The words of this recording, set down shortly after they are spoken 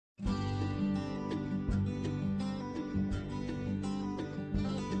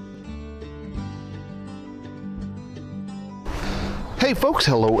Hey folks,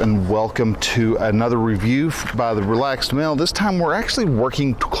 hello and welcome to another review by the Relaxed Male. This time we're actually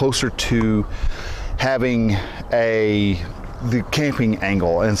working closer to having the camping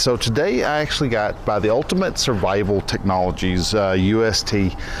angle, and so today I actually got by the Ulitmate Survival Technologies, UST,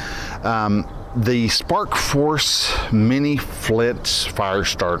 the SparkForce mini flint fire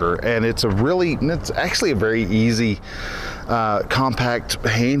starter, and it's actually a very easy, compact,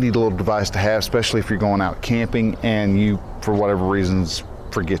 handy little device to have, especially if you're going out camping and you, for whatever reasons,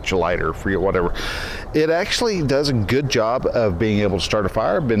 forget your lighter, forget whatever. It actually does a good job of being able to start a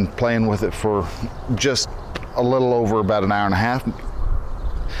fire. I've been playing with it for just a little over about an hour and a half,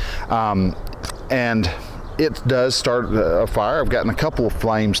 and it does start a fire. I've gotten a couple of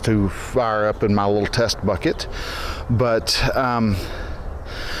flames to fire up in my little test bucket, but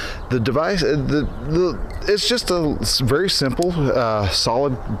the device, it's just a very simple,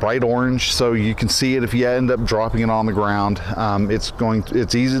 solid, bright orange, so you can see it if you end up dropping it on the ground.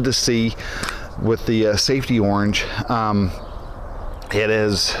 It's easy to see with the safety orange. It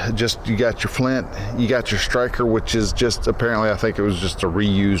is just, you got your flint, you got your striker, which is just, apparently I think it was just a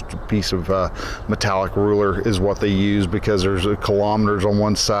reused piece of metallic ruler is what they use, because there's kilometers on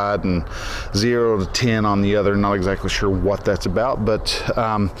one side and 0 to 10 on the other. Not exactly sure what that's about, but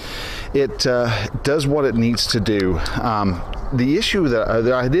it does what it needs to do. The issue that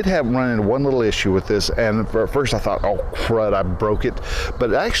I did run into one little issue with this, and at first I thought, oh crud, I broke it.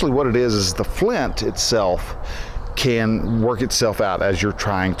 But actually what it is the flint itself can work itself out as you're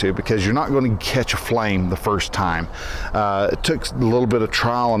trying to, because you're not going to catch a flame the first time. It took a little bit of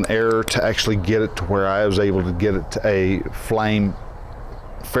trial and error to actually get it to where I was able to get it to a flame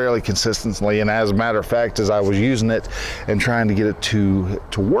fairly consistently, and as a matter of fact, as I was using it and trying to get it to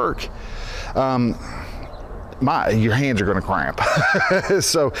work, your hands are going to cramp.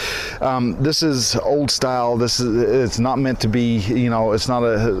 So this is old style. It's not meant to be, it's not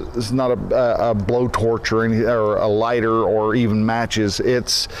a blowtorch or a lighter or even matches.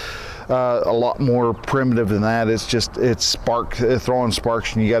 It's a lot more primitive than that. It's throwing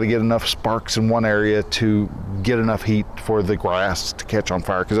sparks, and you got to get enough sparks in one area to get enough heat for the grass to catch on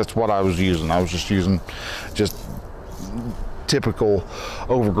fire, because that's what I was using. I was just using typical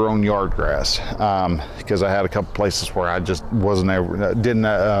overgrown yard grass, because I had a couple places where I just didn't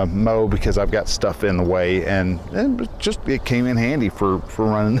mow because I've got stuff in the way, and it came in handy for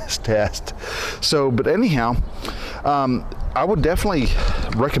running this test. So, but anyhow, I would definitely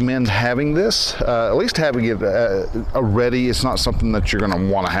recommend having this, at least having it ready. It's not something that you're going to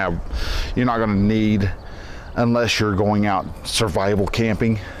want to have, you're not going to need unless you're going out survival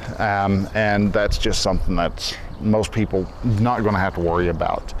camping, and that's just something that's most people not going to have to worry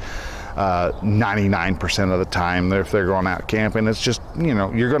about 99% of the time. If they're going out camping, it's just,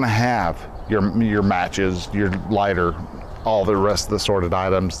 you're going to have your matches, your lighter, all the rest of the assorted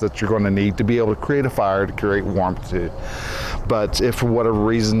items that you're going to need to be able to create a fire, to create warmth to. But if for whatever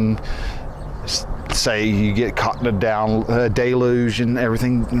reason, say you get caught in a deluge and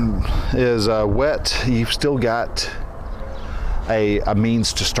everything is wet, you've still got a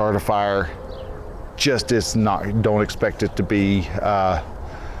means to start a fire. Don't expect it to be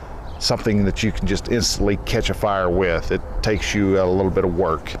something that you can just instantly catch a fire with. It takes you a little bit of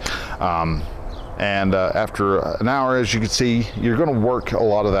work. And after an hour, as you can see, you're going to work a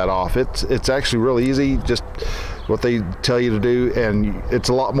lot of that off. It's actually really easy, just what they tell you to do, and it's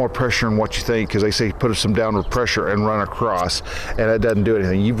a lot more pressure than what you think, because they say put some downward pressure and run across, and it doesn't do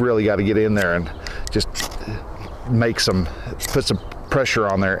anything. You've really got to get in there and just put some pressure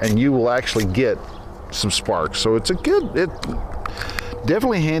on there, and you will actually get some sparks. So it's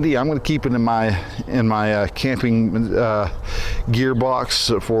definitely handy. I'm going to keep it in my camping gear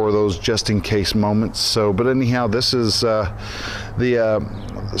box for those just in case moments. So, but anyhow, this is the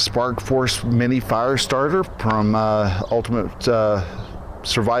SparkForce mini fire starter from Ulitmate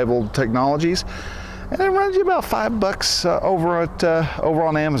Survival Technologies, and it runs you about $5 over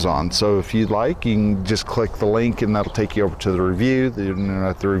on Amazon. So if you'd like, you can just click the link and that'll take you over to the review. And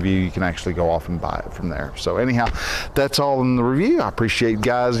at the review, you can actually go off and buy it from there. So anyhow, that's all in the review. I appreciate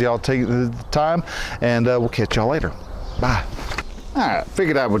y'all taking the time, and we'll catch y'all later. Bye. All right,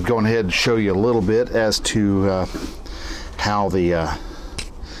 figured I would go ahead and show you a little bit as to how it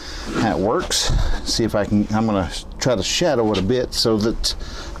works. See if I'm going to try to shadow it a bit so that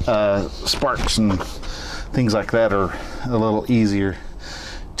sparks and things like that are a little easier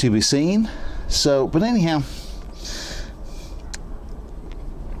to be seen. So, but anyhow,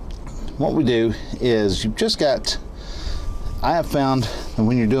 what we do is you've just got, I have found that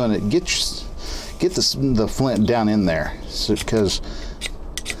when you're doing it, get the flint down in there, so because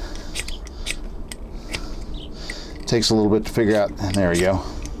Takes a little bit to figure out. And there we go.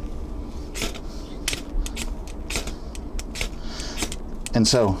 And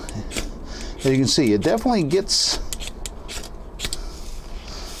so, as you can see, it definitely gets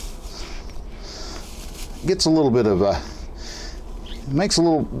a little bit of makes a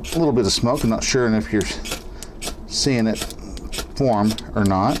little bit of smoke. I'm not sure if you're seeing it form or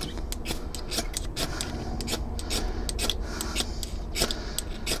not.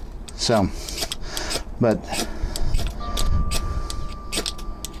 So, but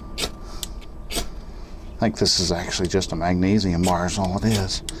I think this is actually just a magnesium bar is all it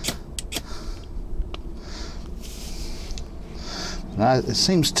is. It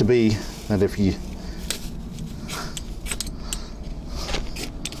seems to be that if you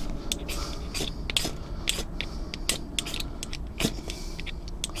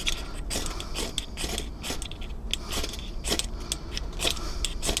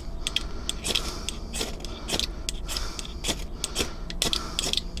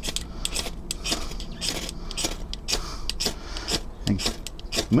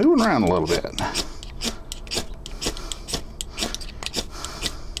moving around a little bit.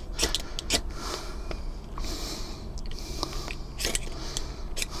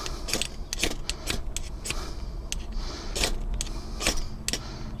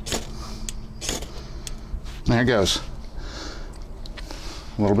 There it goes.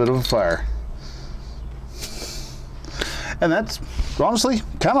 A little bit of a fire. And that's honestly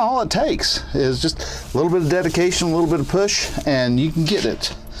kind of all it takes, is just a little bit of dedication, a little bit of push, and you can get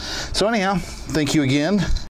it. So anyhow, thank you again.